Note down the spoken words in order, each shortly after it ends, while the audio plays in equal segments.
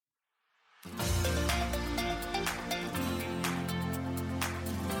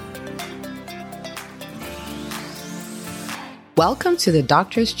Welcome to the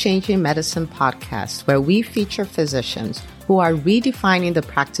Doctors Changing Medicine podcast, where we feature physicians who are redefining the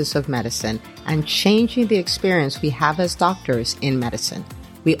practice of medicine and changing the experience we have as doctors in medicine.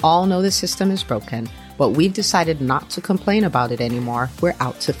 We all know the system is broken, but we've decided not to complain about it anymore. We're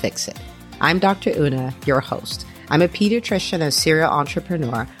out to fix it. I'm Dr. Una, your host. I'm a pediatrician and serial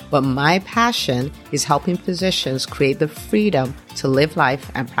entrepreneur, but my passion is helping physicians create the freedom to live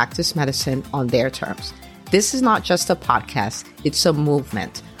life and practice medicine on their terms. This is not just a podcast, it's a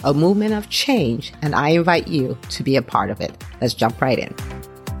movement of change, and I invite you to be a part of it. Let's jump right in.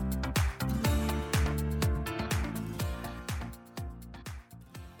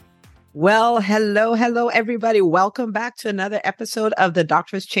 Well, hello, everybody. Welcome back to another episode of the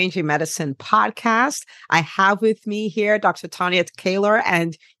Doctors Changing Medicine podcast. I have with me here Dr. Tanya Kaler,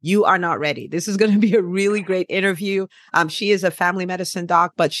 and you are not ready. This is going to be a really great interview. She is a family medicine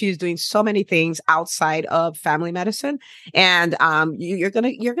doc, but she's doing so many things outside of family medicine, and you're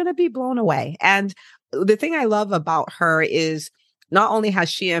gonna be blown away. And the thing I love about her is not only has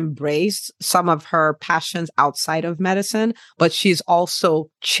she embraced some of her passions outside of medicine, but she's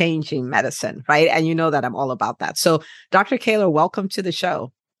also changing medicine, right? And you know that I'm all about that. So Dr. Kaler, welcome to the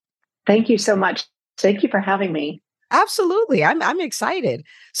show. Thank you so much. Thank you for having me. Absolutely. I'm excited.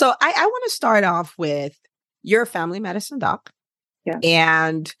 So I want to start off with you're a family medicine doc. Yeah.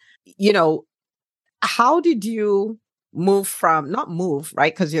 And, how did you not move,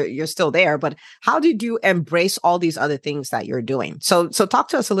 right? Because you're still there, but how did you embrace all these other things that you're doing? So talk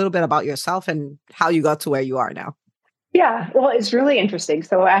to us a little bit about yourself and how you got to where you are now. Yeah, well, it's really interesting.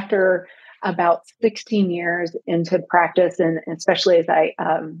 So after about 16 years into practice, and especially as I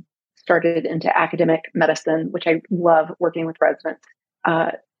started into academic medicine, which I love working with residents,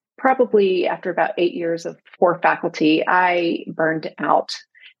 probably after about 8 years of for faculty, I burned out.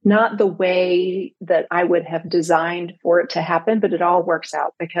 Not the way that I would have designed for it to happen, but it all works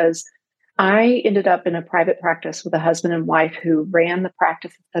out because I ended up in a private practice with a husband and wife who ran the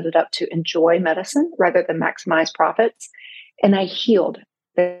practice and set it up to enjoy medicine rather than maximize profits. And I healed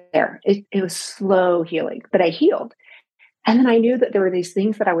there. It was slow healing, but I healed. And then I knew that there were these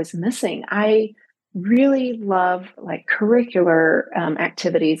things that I was missing. I really love like curricular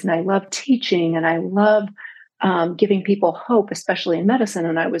activities, and I love teaching, and I love giving people hope, especially in medicine.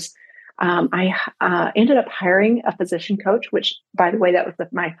 And I ended up hiring a physician coach, which, by the way, that was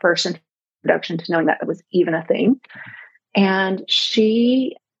my first introduction to knowing that it was even a thing. And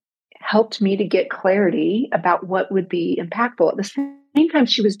she helped me to get clarity about what would be impactful. At the same time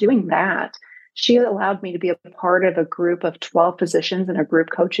she was doing that, she allowed me to be a part of a group of 12 physicians in a group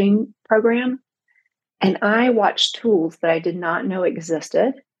coaching program. And I watched tools that I did not know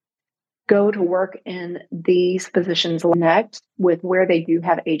existed go to work in these physicians' connect with where they do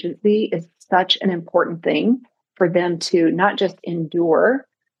have agency is such an important thing for them to not just endure,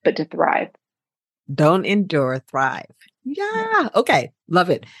 but to thrive. Don't endure, thrive. Yeah. Okay. Love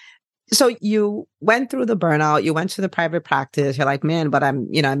it. So you went through the burnout, you went to the private practice. You're like, man, but I'm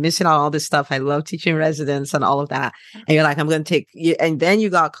missing out on all this stuff. I love teaching residents and all of that. And you're like, I'm going to take, and then you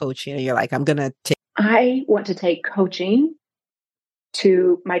got coaching and you're like, I'm going to take. I want to take coaching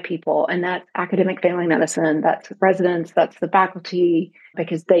to my people, and that's academic family medicine, that's residents, that's the faculty,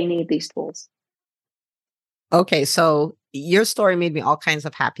 because they need these tools. Okay, so your story made me all kinds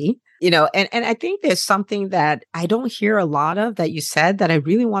of happy, and I think there's something that I don't hear a lot of that you said that I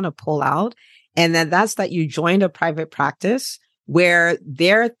really want to pull out, and that's that you joined a private practice where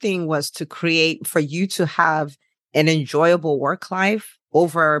their thing was to create for you to have an enjoyable work life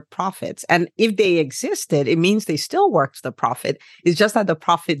over profits. And if they existed, it means they still worked the profit. It's just that the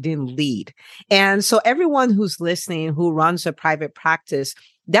profit didn't lead. And so everyone who's listening, who runs a private practice,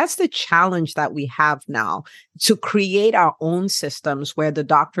 that's the challenge that we have now, to create our own systems where the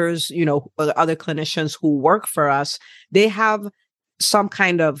doctors, or the other clinicians who work for us, they have some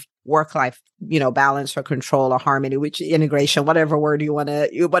kind of work-life, balance or control or harmony, which integration, whatever word you want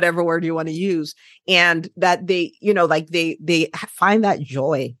to use. And that they, they find that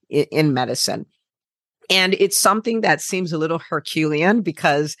joy in medicine. And it's something that seems a little Herculean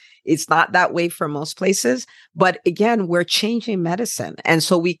because it's not that way for most places. But again, we're changing medicine. And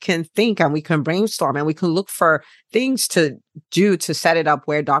so we can think and we can brainstorm and we can look for things to do to set it up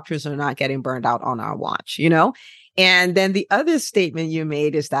where doctors are not getting burned out on our watch, And then the other statement you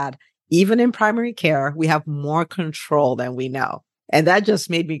made is that even in primary care, we have more control than we know. And that just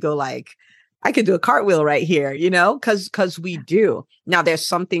made me go like, I could do a cartwheel right here, because we do. Now, there's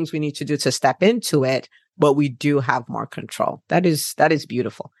some things we need to do to step into it, but we do have more control. That is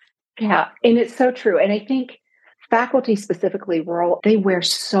beautiful. Yeah. And it's so true. And I think faculty specifically, they wear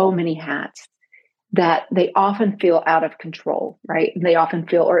so many hats. that they often feel out of control, right? They often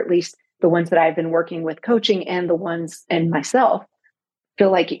feel, or at least the ones that I've been working with coaching and the ones and myself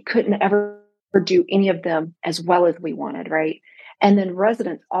feel like it couldn't ever do any of them as well as we wanted, right? And then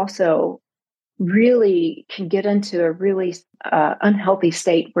residents also really can get into a really unhealthy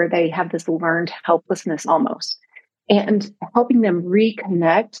state where they have this learned helplessness almost. And helping them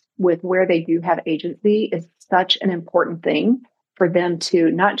reconnect with where they do have agency is such an important thing for them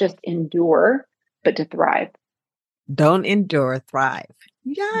to not just endure, but to thrive. Don't endure, thrive.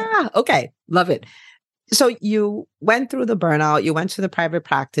 Yeah. Okay. Love it. So you went through the burnout, you went to the private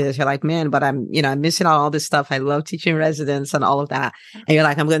practice. You're like, man, but I'm missing out on all this stuff. I love teaching residents and all of that. And you're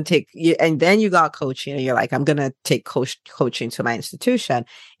like, I'm going to take you. And then you got coaching and you're like, I'm going to take coaching to my institution.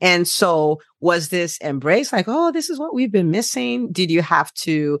 And so was this embrace like, oh, this is what we've been missing? Did you have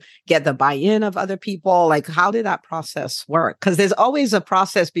to get the buy-in of other people? Like, how did that process work? Because there's always a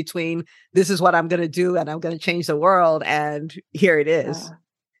process between this is what I'm going to do and I'm going to change the world. And here it is.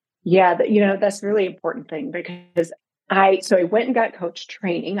 Yeah, that's a really important thing because I went and got coach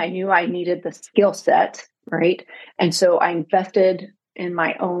training. I knew I needed the skill set, right? And so I invested in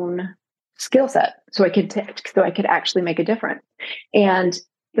my own skill set so I could actually make a difference. And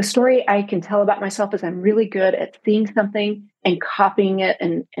the story I can tell about myself is I'm really good at seeing something and copying it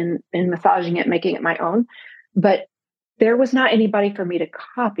and massaging it, making it my own. But there was not anybody for me to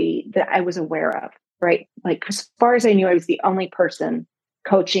copy that I was aware of, right? Like as far as I knew, I was the only person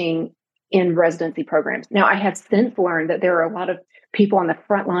coaching in residency programs. Now, I have since learned that there are a lot of people on the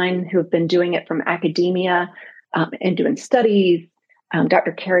front line who have been doing it from academia and doing studies.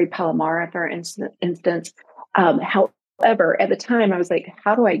 Dr. Carrie Palomara, for instance. However, at the time, I was like,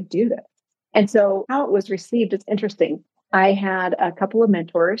 how do I do this? And so how it was received is interesting. I had a couple of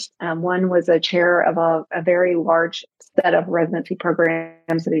mentors. One was a chair of a very large set of residency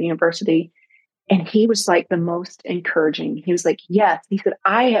programs at a university. And he was like the most encouraging. He was like, yes. He said,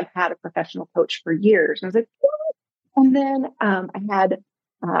 I have had a professional coach for years. And I was like, what? And then I had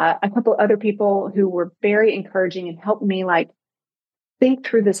a couple other people who were very encouraging and helped me like think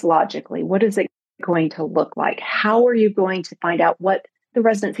through this logically. What is it going to look like? How are you going to find out what the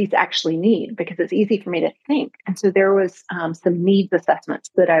residencies actually need? Because it's easy for me to think. And so there was some needs assessments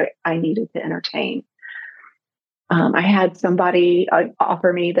that I needed to entertain. I had somebody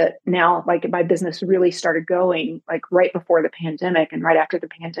offer me that now, like my business really started going like right before the pandemic and right after the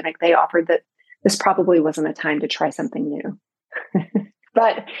pandemic, they offered that this probably wasn't a time to try something new,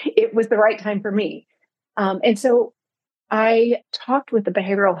 but it was the right time for me. And so I talked with the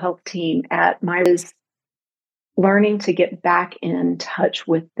behavioral health team at Myers, learning to get back in touch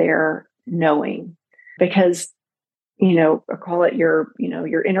with their knowing, because or call it your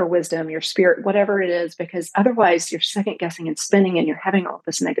inner wisdom, your spirit, whatever it is, because otherwise you're second guessing and spinning and you're having all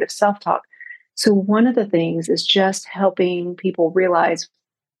this negative self-talk. So one of the things is just helping people realize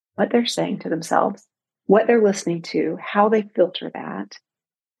what they're saying to themselves, what they're listening to, how they filter that,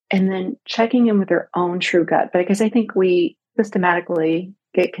 and then checking in with their own true gut. Because I think we systematically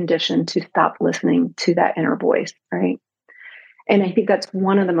get conditioned to stop listening to that inner voice, right? And I think that's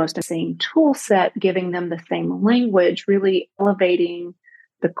one of the most same tool set, giving them the same language, really elevating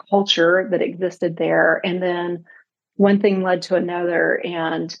the culture that existed there. And then one thing led to another,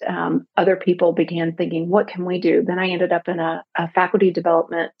 and other people began thinking, what can we do? Then I ended up in a faculty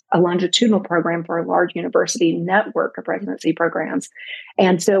development, a longitudinal program for a large university network of residency programs.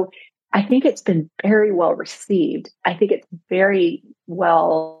 And so I think it's been very well received. I think it's very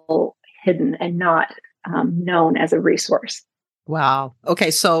well hidden and not known as a resource. Wow. Okay.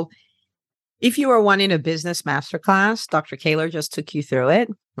 So if you were wanting a business masterclass, Dr. Kaler just took you through it,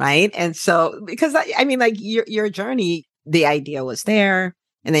 right? And so, because I mean, like your journey, the idea was there.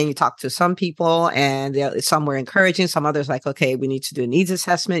 And then you talked to some people and some were encouraging, some others like, okay, we need to do a needs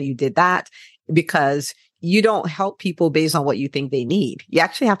assessment. You did that because you don't help people based on what you think they need. You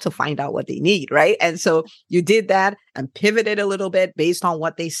actually have to find out what they need, right? And so you did that and pivoted a little bit based on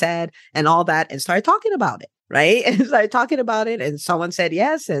what they said and all that and started talking about it. Right. And started talking about it and someone said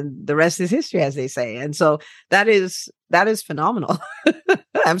yes. And the rest is history, as they say. And so that is phenomenal.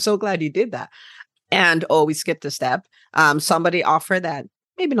 I'm so glad you did that. And we skipped a step. Somebody offered that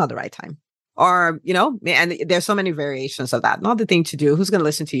maybe not the right time. Or, and there's so many variations of that. Not the thing to do. Who's going to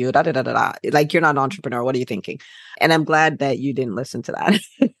listen to you? Da, da, da, da, da. Like, you're not an entrepreneur. What are you thinking? And I'm glad that you didn't listen to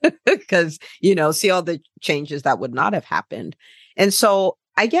that because, see all the changes that would not have happened. And so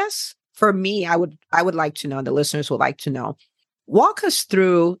I guess for me, I would like to know, and the listeners would like to know, Walk us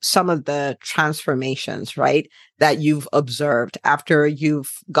through some of the transformations, right, that you've observed after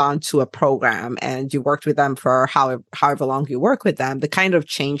you've gone to a program and you worked with them for however long you work with them, the kind of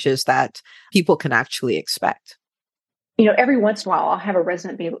changes that people can actually expect. Every once in a while, I'll have a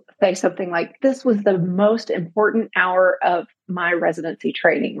resident say something like, this was the most important hour of my residency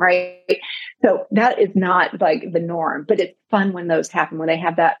training, right? So that is not like the norm, but it's fun when those happen, when they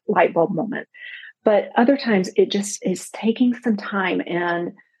have that light bulb moment. But other times it just is taking some time.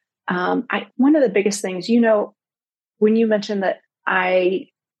 And one of the biggest things, when you mentioned that I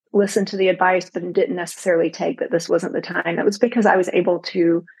listened to the advice but didn't necessarily take that this wasn't the time, that was because I was able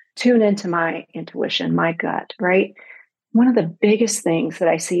to tune into my intuition, my gut, right? One of the biggest things that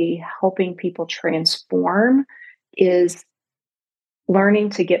I see helping people transform is learning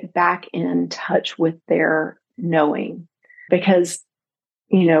to get back in touch with their knowing, because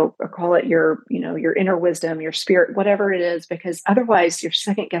or call it your inner wisdom, your spirit, whatever it is, because otherwise you're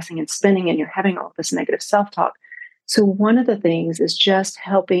second guessing and spinning and you're having all this negative self-talk. So one of the things is just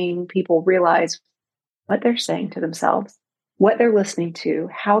helping people realize what they're saying to themselves, what they're listening to,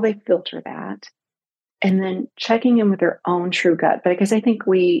 how they filter that, and then checking in with their own true gut. Because I think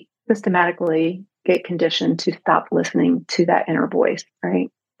we systematically get conditioned to stop listening to that inner voice, right?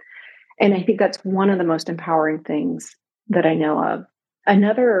 And I think that's one of the most empowering things that I know of.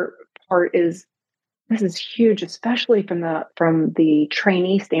 Another part is, this is huge, especially from the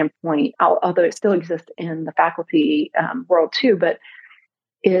trainee standpoint, although it still exists in the faculty world too, but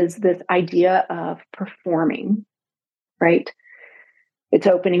is this idea of performing, right? It's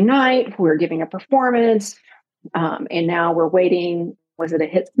opening night, we're giving a performance, and now we're waiting. Was it a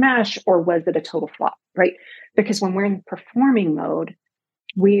hit smash or was it a total flop, right? Because when we're in performing mode,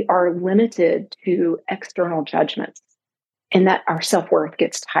 we are limited to external judgments, and that our self-worth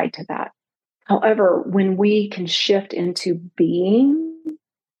gets tied to that. However, when we can shift into being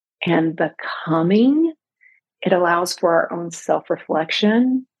and becoming, it allows for our own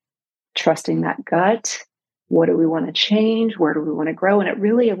self-reflection, trusting that gut. What do we want to change? Where do we want to grow? And it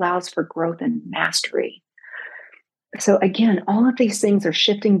really allows for growth and mastery. So again, all of these things are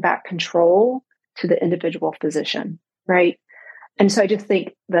shifting back control to the individual physician, right? And so I just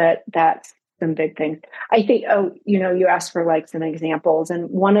think that that's some big things. I think, you asked for like some examples. And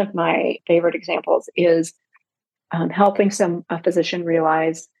one of my favorite examples is helping a physician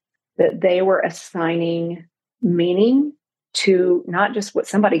realize that they were assigning meaning to not just what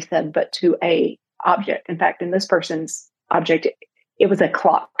somebody said, but to a object. In fact, in this person's object, it was a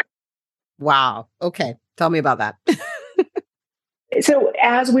clock. Wow. Okay. Tell me about that. So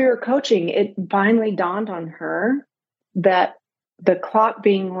as we were coaching, it finally dawned on her that the clock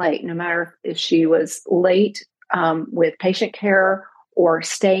being late, no matter if she was late with patient care or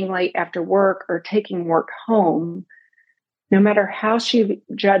staying late after work or taking work home, no matter how she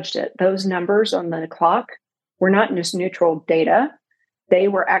judged it, those numbers on the clock were not just neutral data. They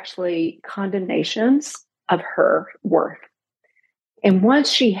were actually condemnations of her worth. And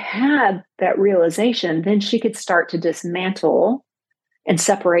once she had that realization, then she could start to dismantle and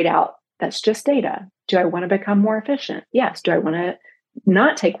separate out, that's just data. Do I want to become more efficient? Yes. Do I want to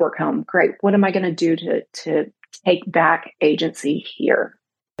not take work home? Great. What am I going to do to take back agency here?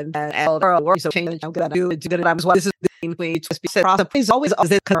 This is always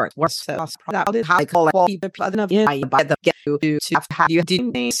correct.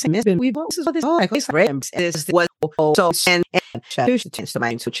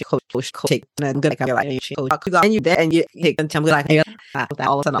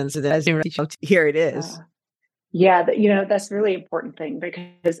 Here it is. Yeah, that's a really important thing,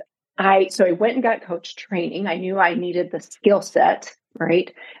 because I went and got coach training. I knew I needed the skill set,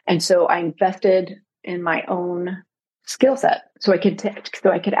 right? And so I invested in my own skill set so I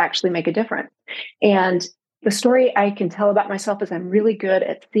could actually make a difference. And the story I can tell about myself is I'm really good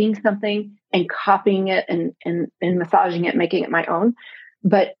at seeing something and copying it and massaging it, making it my own.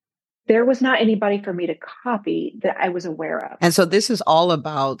 But there was not anybody for me to copy that I was aware of. And so this is all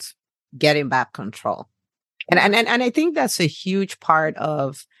about getting back control. And I think that's a huge part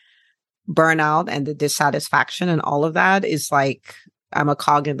of burnout and the dissatisfaction and all of that is like, I'm a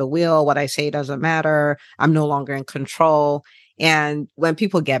cog in the wheel. What I say doesn't matter. I'm no longer in control. And when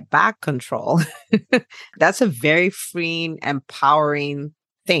people get back control, that's a very freeing, empowering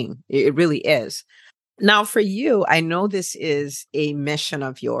thing. It really is. Now, for you, I know this is a mission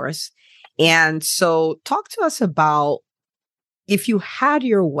of yours. And so talk to us about, if you had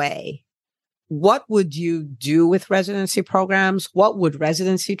your way, what would you do with residency programs? What would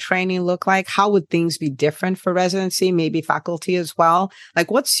residency training look like? How would things be different for residency, maybe faculty as well?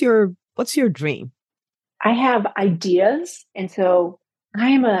 Like, what's your dream? I have ideas. And so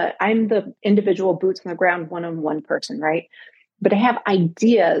I'm the individual boots on the ground one-on-one person, right? But I have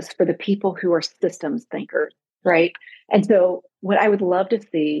ideas for the people who are systems thinkers, right? And so what I would love to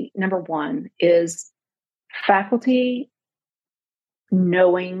see, number one, is faculty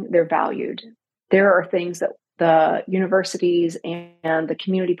knowing they're valued. There are things that the universities and the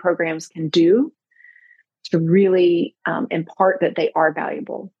community programs can do to really impart that they are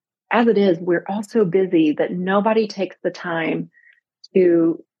valuable. As it is, we're all so busy that nobody takes the time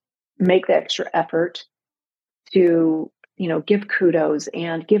to make the extra effort to, give kudos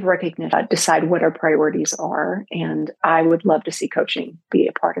and give recognition, decide what our priorities are. And I would love to see coaching be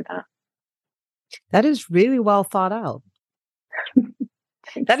a part of that. That is really well thought out.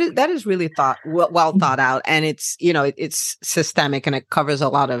 That is really well thought out, and it's it's systemic and it covers a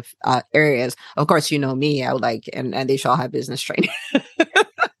lot of areas. Of course, me, I would like, and they shall have business training.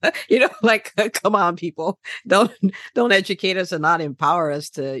 Like, come on, people, don't educate us and not empower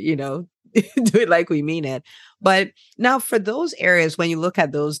us to do it like we mean it. But now for those areas, when you look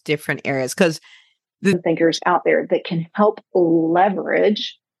at those different areas, because the thinkers out there that can help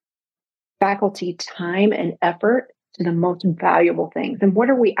leverage faculty time and effort to the most valuable things. And what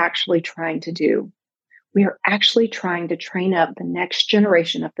are we actually trying to do? We are actually trying to train up the next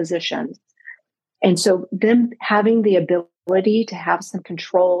generation of physicians. And so them having the ability to have some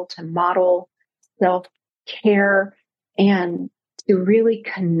control, to model self-care, and to really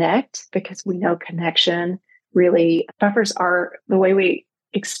connect, because we know connection really buffers the way we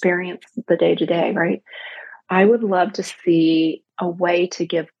experience the day-to-day, right? I would love to see a way to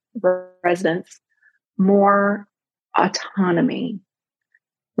give residents more autonomy,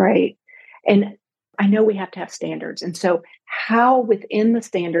 right? And I know we have to have standards. And so how within the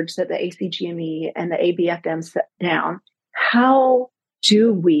standards that the ACGME and the ABFM set down, how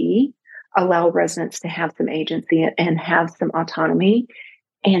do we allow residents to have some agency and have some autonomy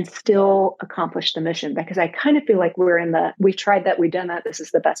and still accomplish the mission? Because I kind of feel like we've tried that, we've done that, this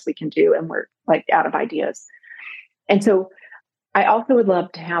is the best we can do, and we're like out of ideas. And so I also would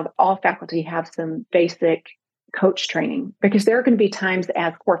love to have all faculty have some basic coach training, because there are going to be times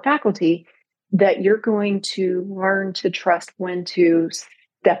as core faculty that you're going to learn to trust when to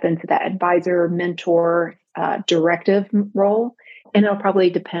step into that advisor, mentor, directive role. And it'll probably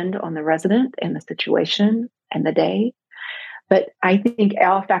depend on the resident and the situation and the day. But I think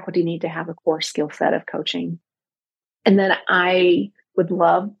all faculty need to have a core skill set of coaching. And then I would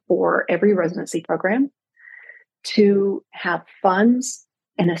love for every residency program to have funds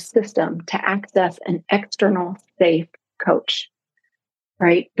and a system to access an external safe coach,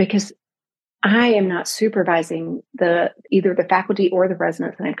 right? Because I am not supervising either the faculty or the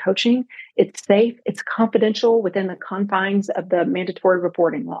residents that I'm coaching. It's safe, it's confidential within the confines of the mandatory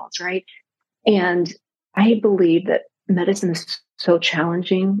reporting laws, right? And I believe that medicine is so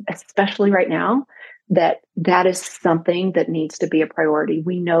challenging, especially right now, that is something that needs to be a priority.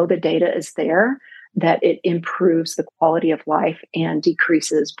 We know the data is there, that it improves the quality of life and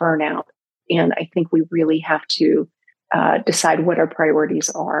decreases burnout. And I think we really have to decide what our priorities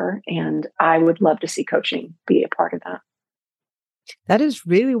are. And I would love to see coaching be a part of that. That is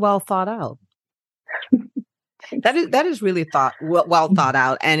really well thought out. That is really well thought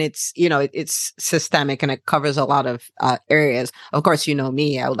out, and it's it's systemic and it covers a lot of areas. Of course,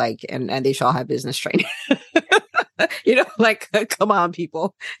 me, I would like, and they shall have business training. Like, come on,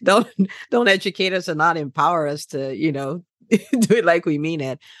 people, don't educate us and not empower us to do it like we mean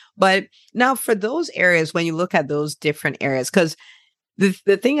it. But now for those areas, when you look at those different areas, because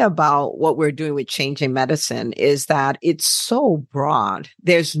the thing about what we're doing with Changing Medicine is that it's so broad.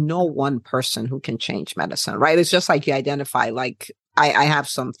 There's no one person who can change medicine, right? It's just like you identify, like, I have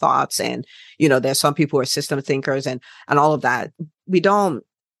some thoughts, and, there's some people who are system thinkers and all of that.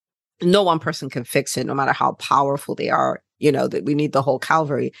 No one person can fix it, no matter how powerful they are, that we need the whole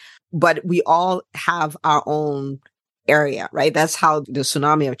Calvary, but we all have our own area, right? That's how the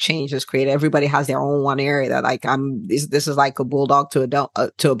tsunami of change is created. Everybody has their own one area that, like, this is like a bulldog to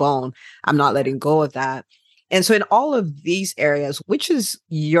a bone. I'm not letting go of that. And so in all of these areas, which is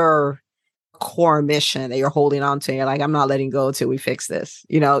your core mission that you're holding on to? You're like, I'm not letting go till we fix this.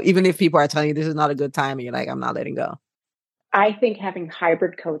 Even if people are telling you this is not a good time, and you're like, I'm not letting go. I think having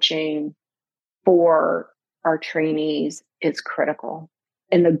hybrid coaching for our trainees is critical.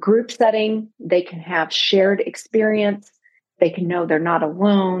 In the group setting, they can have shared experience. They can know they're not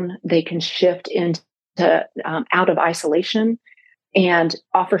alone. They can shift into out of isolation and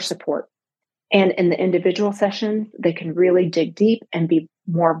offer support. And in the individual sessions, they can really dig deep and be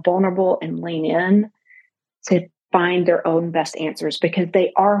more vulnerable and lean in to find their own best answers because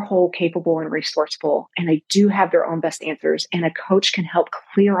they are whole, capable, and resourceful, and they do have their own best answers. And a coach can help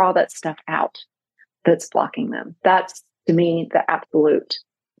clear all that stuff out that's blocking them. That's, to me, the absolute,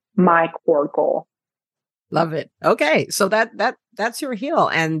 my core goal. Love it. Okay. So that's your heal.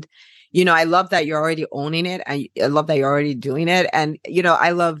 And, I love that you're already owning it. And I love that you're already doing it. And,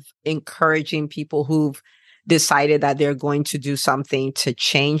 I love encouraging people who've decided that they're going to do something to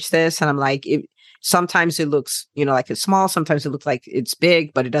change this. And I'm like, sometimes it looks, like it's small. Sometimes it looks like it's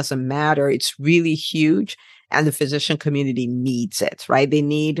big, but it doesn't matter. It's really huge. And the physician community needs it, right? They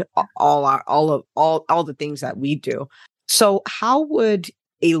need all the things that we do. So how would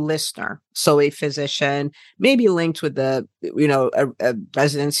a listener, so a physician, maybe linked with the, a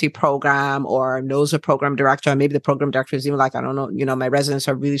residency program or knows a program director, or maybe the program director is even like, I don't know, my residents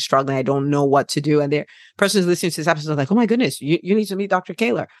are really struggling. I don't know what to do. And the person is listening to this episode like, oh my goodness, you need to meet Dr.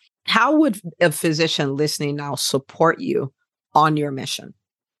 Kaler. How would a physician listening now support you on your mission?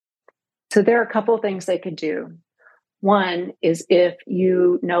 So there are a couple of things they could do. One is if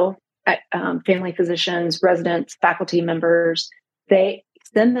family physicians, residents, faculty members, they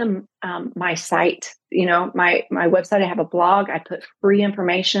send them my site, my website. I have a blog. I put free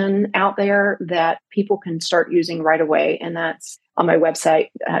information out there that people can start using right away. And that's on my website,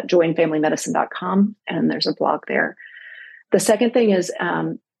 joinfamilymedicine.com. And there's a blog there. The second thing is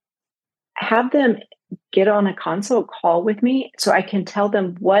have them get on a consult call with me so I can tell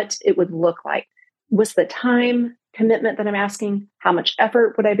them what it would look like. What's the time commitment that I'm asking? How much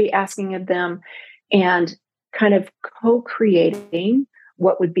effort would I be asking of them? And kind of co-creating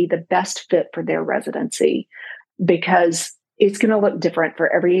what would be the best fit for their residency, because it's going to look different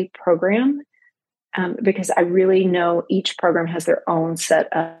for every program, because I really know each program has their own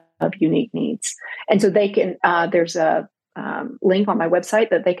set of unique needs. And so they can, there's a link on my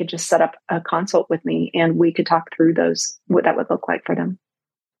website that they could just set up a consult with me and we could talk through what that would look like for them.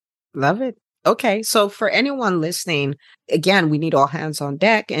 Love it. Okay. So for anyone listening, again, we need all hands on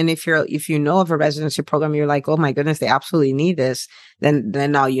deck. And if you know of a residency program, you're like, oh my goodness, they absolutely need this, then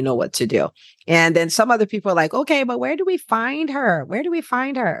now you know what to do. And then some other people are like, okay, but where do we find her? Where do we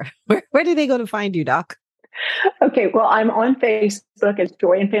find her? Where do they go to find you, Doc? Okay. Well, I'm on Facebook as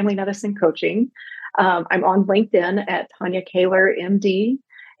Joy in Family Medicine Coaching. I'm on LinkedIn at Tanya Kaler, MD.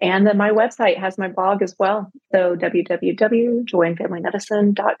 And then my website has my blog as well. So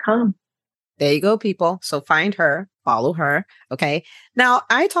www.joyinfamilymedicine.com. There you go, people. So find her, follow her. Okay. Now,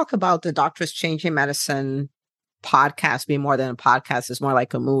 I talk about the Doctors Changing Medicine podcast being more than a podcast. It's more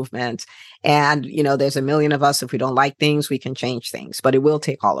like a movement. And, there's a million of us. If we don't like things, we can change things, but it will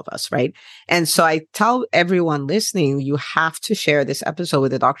take all of us, right? And so I tell everyone listening, you have to share this episode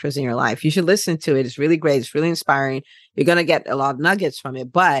with the doctors in your life. You should listen to it. It's really great. It's really inspiring. You're going to get a lot of nuggets from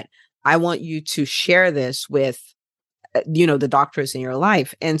it, but I want you to share this with the doctors in your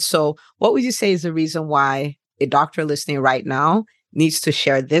life. And so what would you say is the reason why a doctor listening right now needs to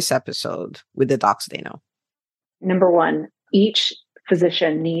share this episode with the docs they know? Number one, each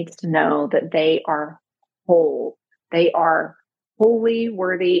physician needs to know that they are whole. They are wholly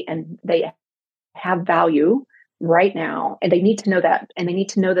worthy and they have value right now. And they need to know that. And they need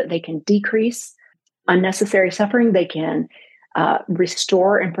to know that they can decrease unnecessary suffering. They can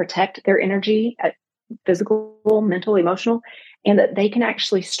restore and protect their energy at physical, mental, emotional, and that they can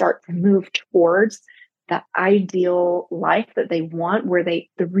actually start to move towards the ideal life that they want, where the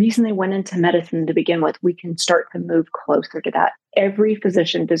reason they went into medicine to begin with, we can start to move closer to that. Every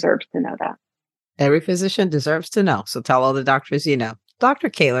physician deserves to know that. Every physician deserves to know. So tell all the doctors you know. Dr.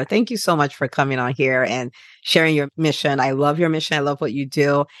 Kaler, thank you so much for coming on here and sharing your mission. I love your mission. I love what you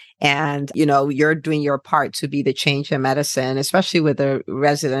do. And, you're doing your part to be the change in medicine, especially with the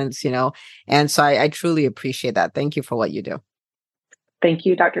residents, And so I truly appreciate that. Thank you for what you do. Thank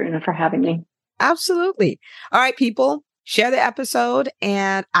you, Dr. Una, for having me. Absolutely. All right, people, share the episode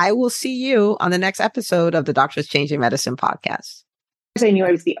and I will see you on the next episode of the Doctors Changing Medicine podcast. I knew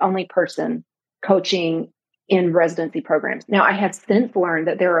I was the only person coaching in residency programs. Now, I have since learned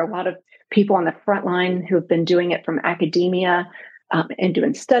that there are a lot of people on the front line who have been doing it from academia and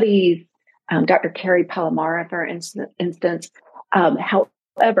doing studies. Dr. Carrie Palomara, for instance.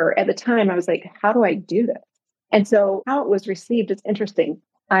 However, at the time, I was like, how do I do this? And so how it was received is interesting.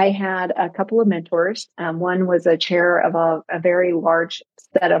 I had a couple of mentors. One was a chair of a very large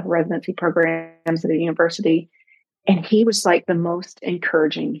set of residency programs at a university. And he was like the most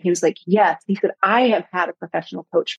encouraging. He was like, yes, he said, I have had a professional coach